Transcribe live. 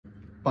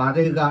把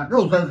这个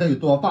肉丝可以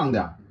多放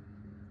点，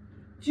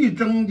既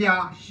增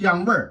加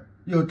香味儿，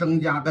又增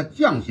加个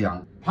酱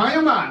香。朋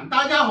友们，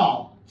大家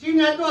好，今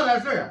天做的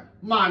是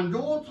满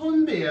族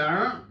春饼，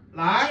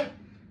来，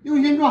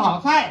用心做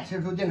好菜，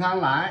吃出健康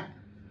来。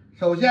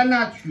首先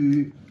呢，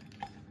取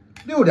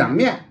6两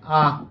面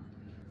啊，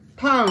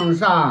烫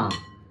上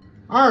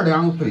2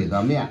两水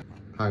的面，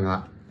看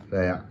看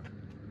这样，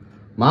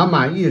满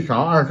满1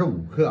勺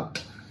25克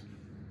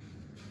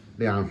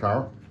，2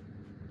勺。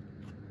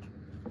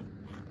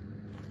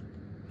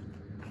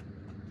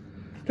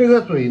这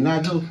个水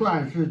呢，就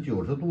算是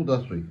90度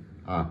的水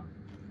啊。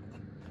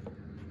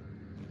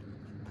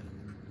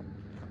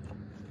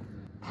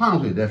烫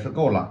水的是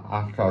够了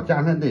啊，少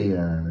加上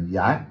点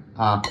盐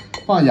啊，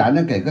放盐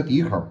呢给个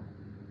底口，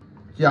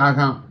加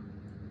上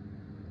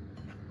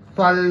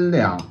3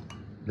两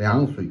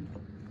凉水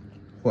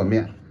和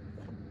面，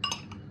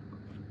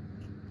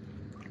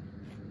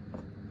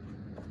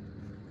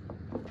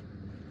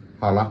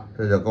好了，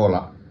这就够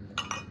了。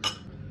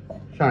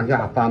上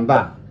下翻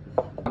拌。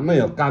没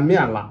有干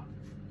面了，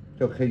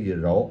就可以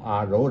揉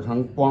啊，揉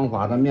成光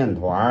滑的面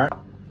团，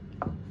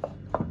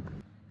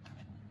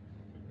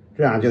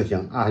这样就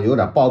行啊，有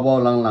点包包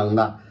愣愣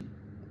的。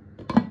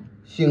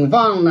醒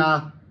放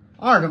呢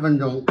20分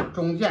钟，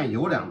中线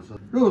油2次。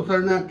肉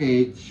丝呢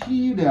给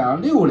7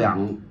两、6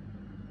两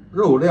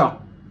肉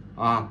料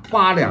啊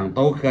，8两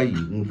都可以，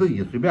你自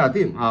己随便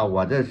定啊。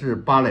我这是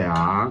8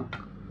两。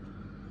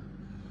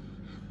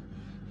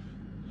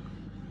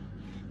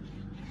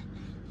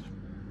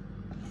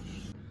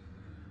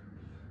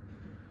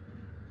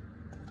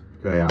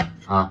这样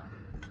啊，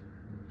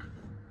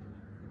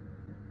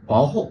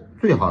薄厚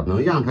最好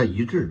能让它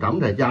一致。咱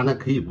们在家呢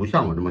可以不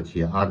像我这么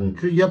切啊，你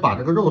直接把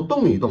这个肉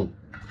动一动，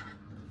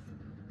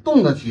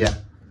动着切，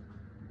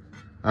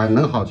哎，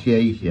能好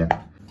切一些。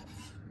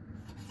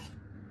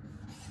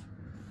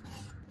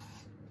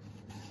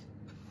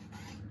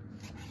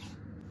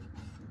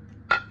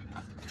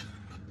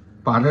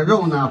把这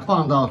肉呢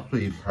放到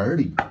水盆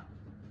里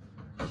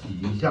洗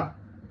一下，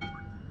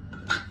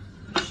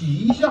洗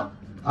一下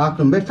啊，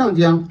准备上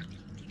浆。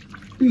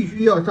必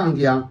须要上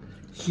浆，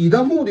洗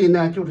的目的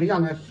呢，就是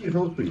让它吸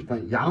收水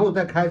分，然后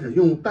再开始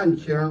用蛋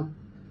清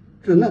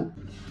稚嫩。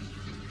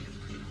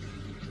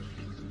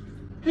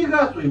这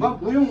个水吧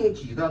不用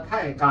挤得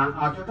太干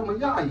啊，就这么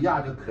压一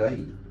压就可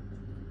以。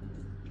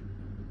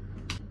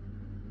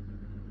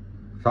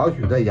少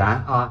许的盐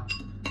啊，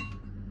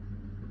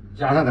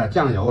加上点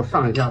酱油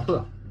上一下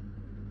色，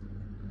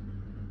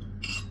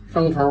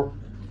生抽。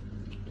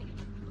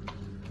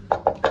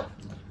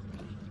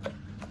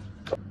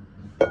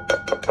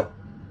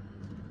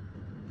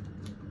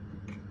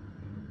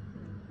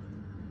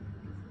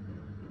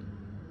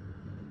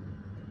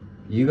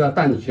一个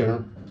蛋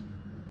清，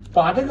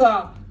把这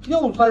个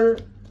肉丝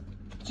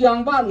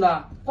姜拌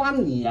的发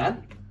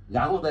黏，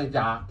然后再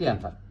加淀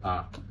粉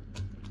啊，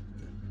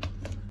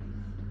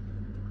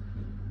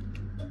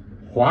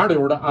滑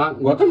溜的啊。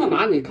我这么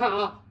拿，你看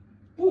啊，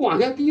不往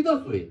下滴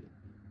的水，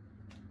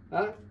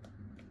哎，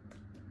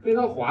非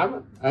常滑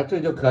润，哎，这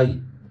就可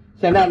以。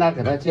现在呢，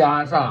给它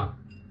加上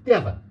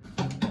淀粉，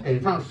给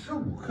上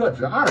15克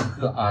至20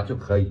克啊就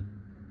可以。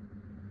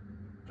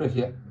这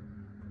些。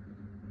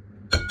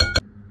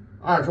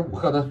25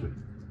克的水，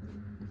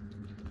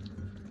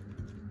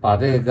把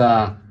这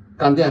个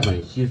干淀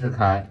粉稀释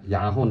开，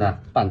然后呢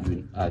拌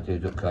均，哎，这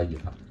就可以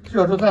了。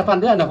要是在饭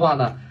店的话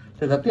呢，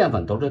这个淀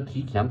粉都是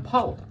提前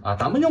泡的啊，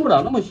咱们用不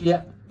了那么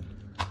些，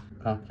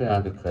看这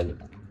样就可以了。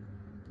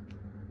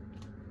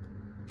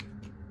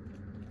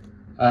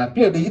哎，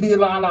别哩哩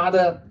啦啦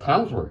的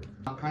淌水，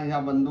看一下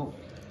温度，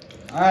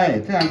哎，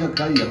这样就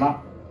可以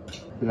了。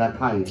现在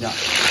看一下。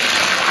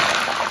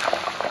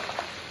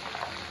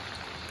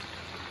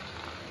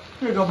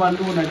这个温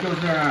度呢，就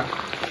是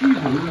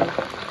7成热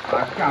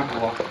啊，下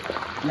锅，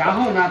然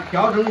后呢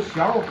调成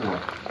小火，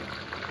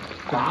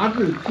炸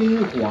至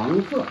金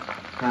黄色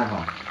才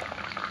好。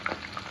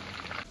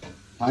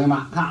朋友们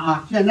看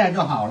啊，现在就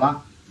好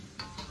了。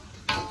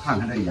看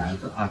看这颜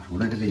色啊，除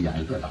了这个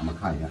颜色，咱们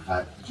看一下，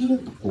哎，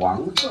金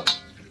黄色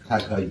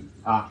才可以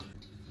啊。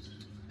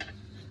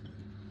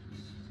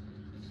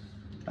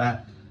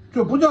哎，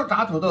这不叫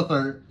炸土豆丝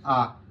儿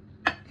啊，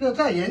这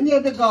在人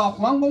家这个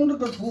皇宫这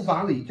个厨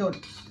房里就。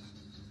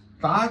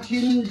炸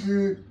青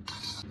汁，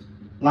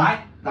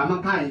来，咱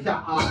们看一下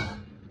啊，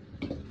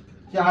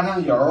加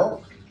上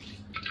油，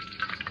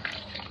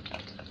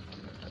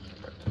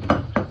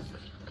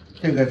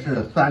这个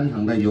是3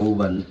成的油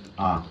温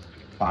啊，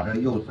把这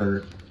肉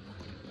丝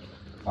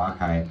划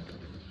开，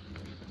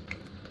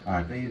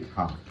啊，这一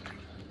插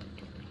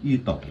一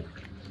抖，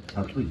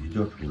它自己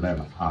就出来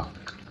了啊。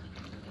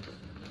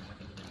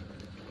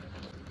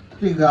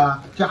这个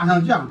加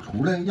上酱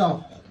出来要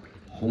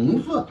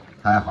红色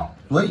才好，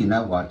所以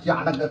呢，我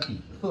加了个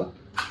底色。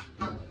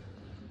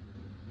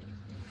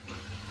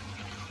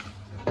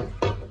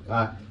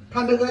哎，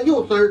看这个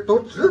肉丝都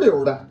直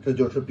溜的，这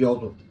就是标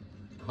准。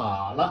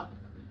好了，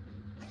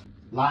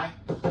来，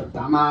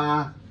咱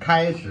们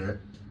开始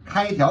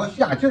开条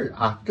下劲儿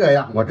啊，这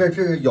样我这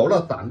是有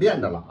了3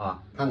遍的了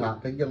啊，看看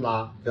这一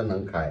拉就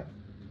能开。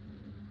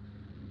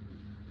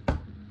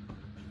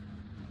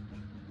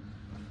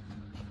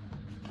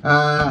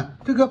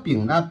这个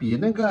饼呢比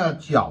那个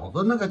饺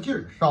子那个劲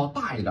儿稍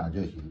大一点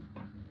就行。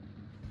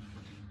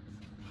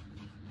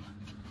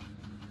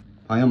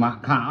朋友们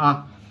看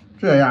啊，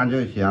这样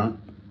就行。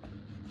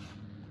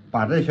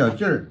把这小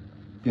劲儿，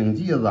饼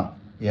剂子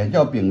也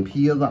叫饼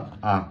坯子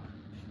啊，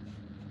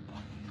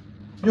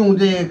用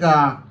这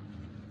个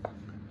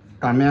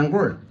擀面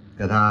棍儿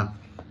给它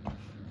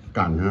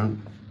擀成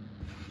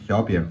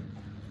小饼，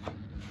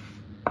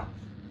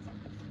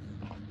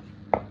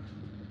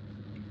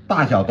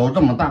大小都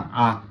这么大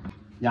啊。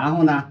然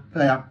后呢，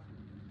这样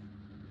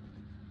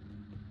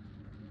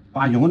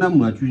把油呢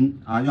抹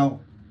均啊，要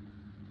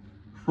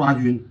刷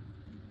均。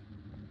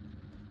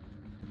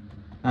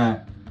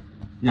哎，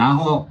然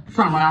后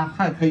上面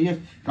还可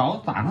以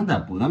少撒上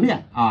点薄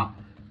面啊。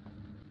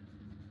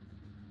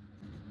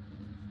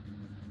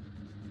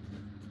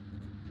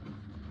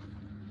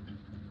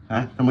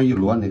哎，这么一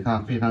摞，你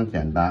看非常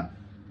简单。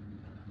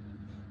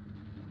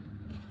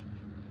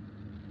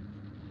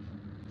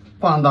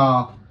放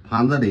到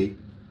盘子里，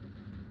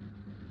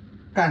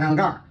盖上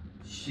盖儿，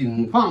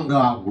醒放个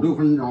5、6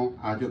分钟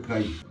啊就可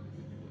以。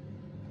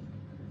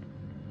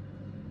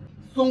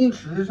松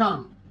弛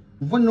上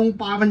5分钟、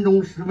8分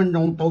钟、10分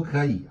钟都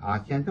可以啊，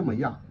先这么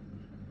样。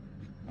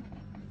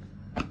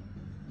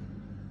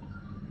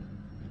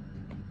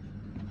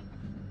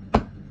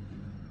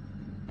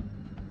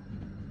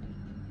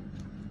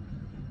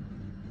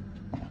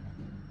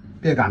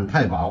别擀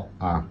太薄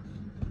啊。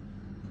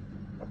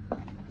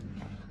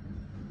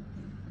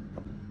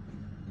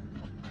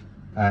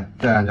哎，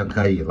这样就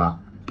可以了。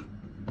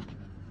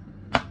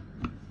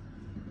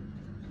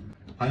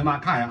朋友们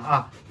看一下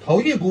啊，头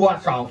一锅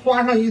少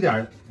刷上一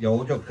点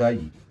油就可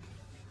以，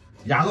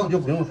然后就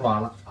不用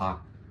刷了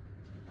啊。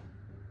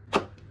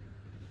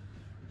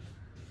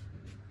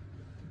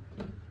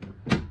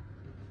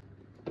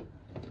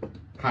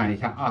看一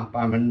下啊，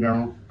半分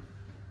钟。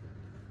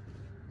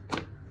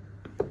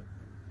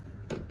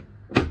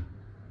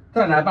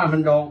再来半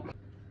分钟，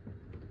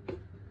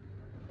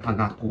看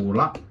看鼓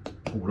了，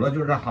鼓了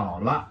就是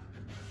好了。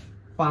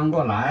翻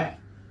过来，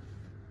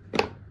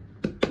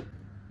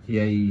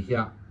接一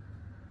下，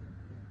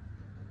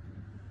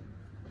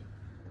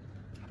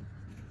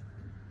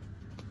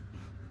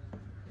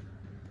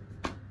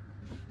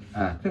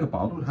哎，这个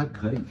薄度还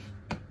可以。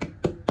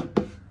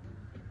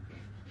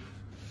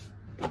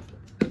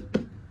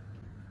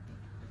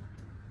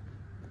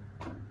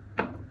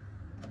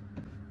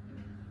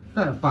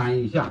再翻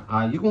一下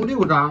啊，一共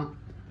6张，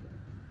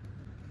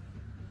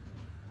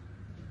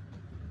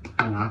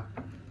看看，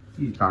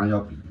一张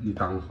要比一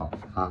张好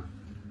啊，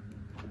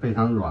非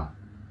常软。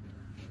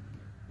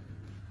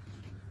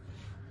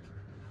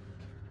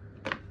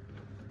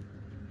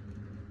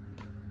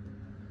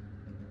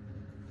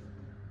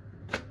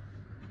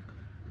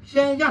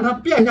先让它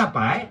变一下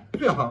白，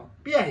最好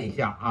变一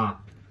下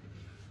啊，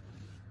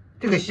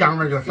这个香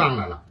味就上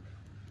来了。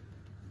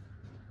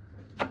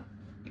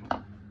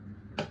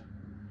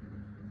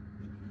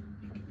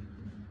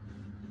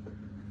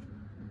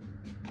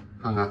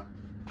看看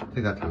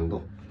这个程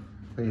度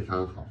非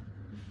常好。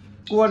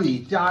锅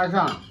里加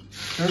上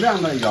适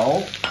量的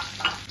油，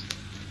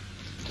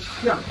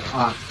酱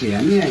啊，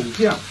甜面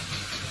酱。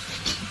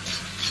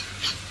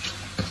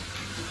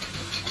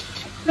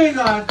这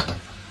个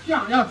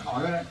酱要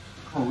炒的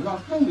口要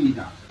重一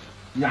点，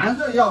颜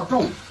色要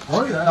重，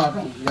口也要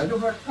重，也就是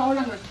说稍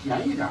让它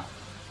咸一点。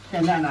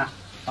现在呢，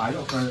把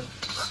肉丝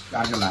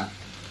加进来，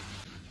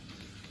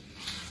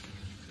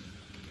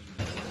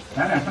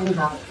来点生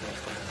抽。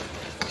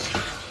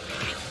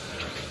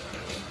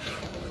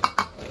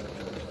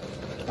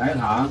白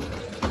糖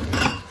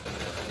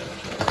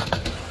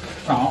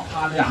少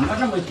啊，2个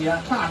这么些，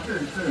大致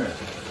是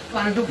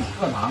35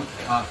克糖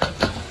啊。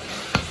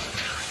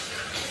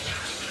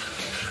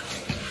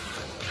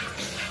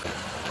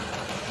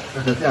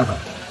这是淀粉，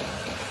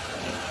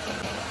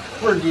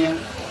味精，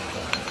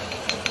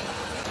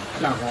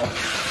下锅，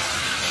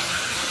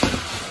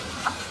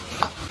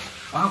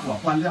把火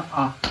关掉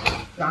啊，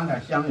加上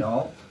点香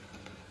油，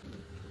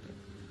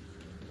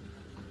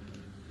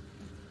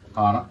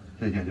好了，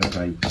这些就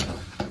可以。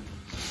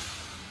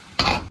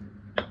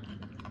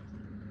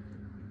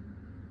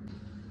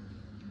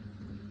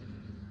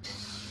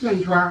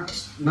圈圈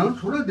能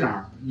除了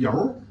点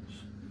油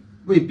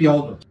为标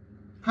准，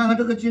看看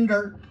这个金汁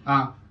儿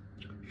啊，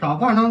少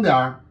放上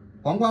点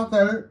黄瓜丝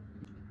儿，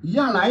一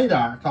样来一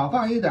点，少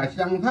放一点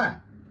香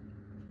菜，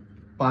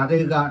把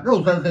这个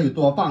肉丝可以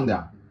多放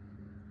点，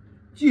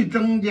既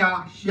增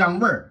加香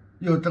味儿，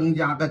又增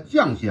加个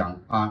酱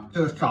香啊，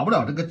就少不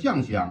了这个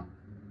酱香，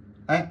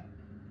哎，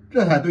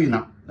这才对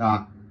呢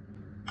啊！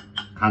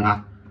看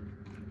看，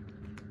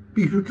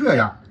必须这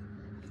样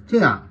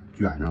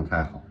卷上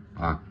才好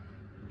啊。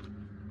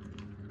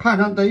看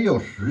上得有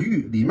食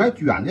欲，里面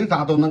卷的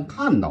啥都能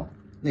看到，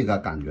那个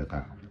感觉才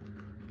好。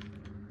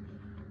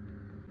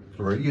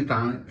嘴一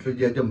张，直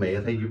接就没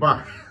它一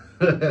半。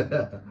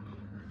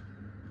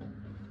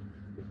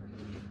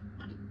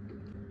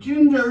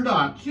筋汁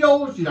的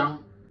焦香，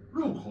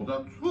入口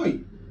的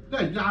脆，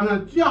再加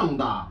上酱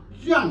的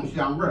酱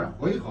香味，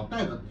回口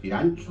带个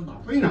甜，吃的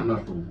非常的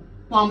舒服。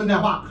方便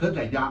的话可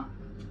在家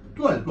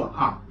做一做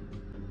啊。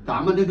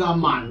咱们这个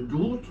满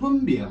族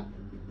春饼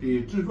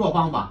的制作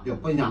方法就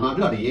分享到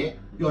这里，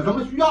有什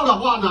么需要的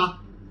话呢，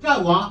在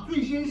我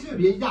最新视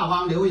频下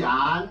方留言。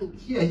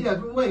谢谢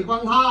诸位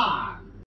观看。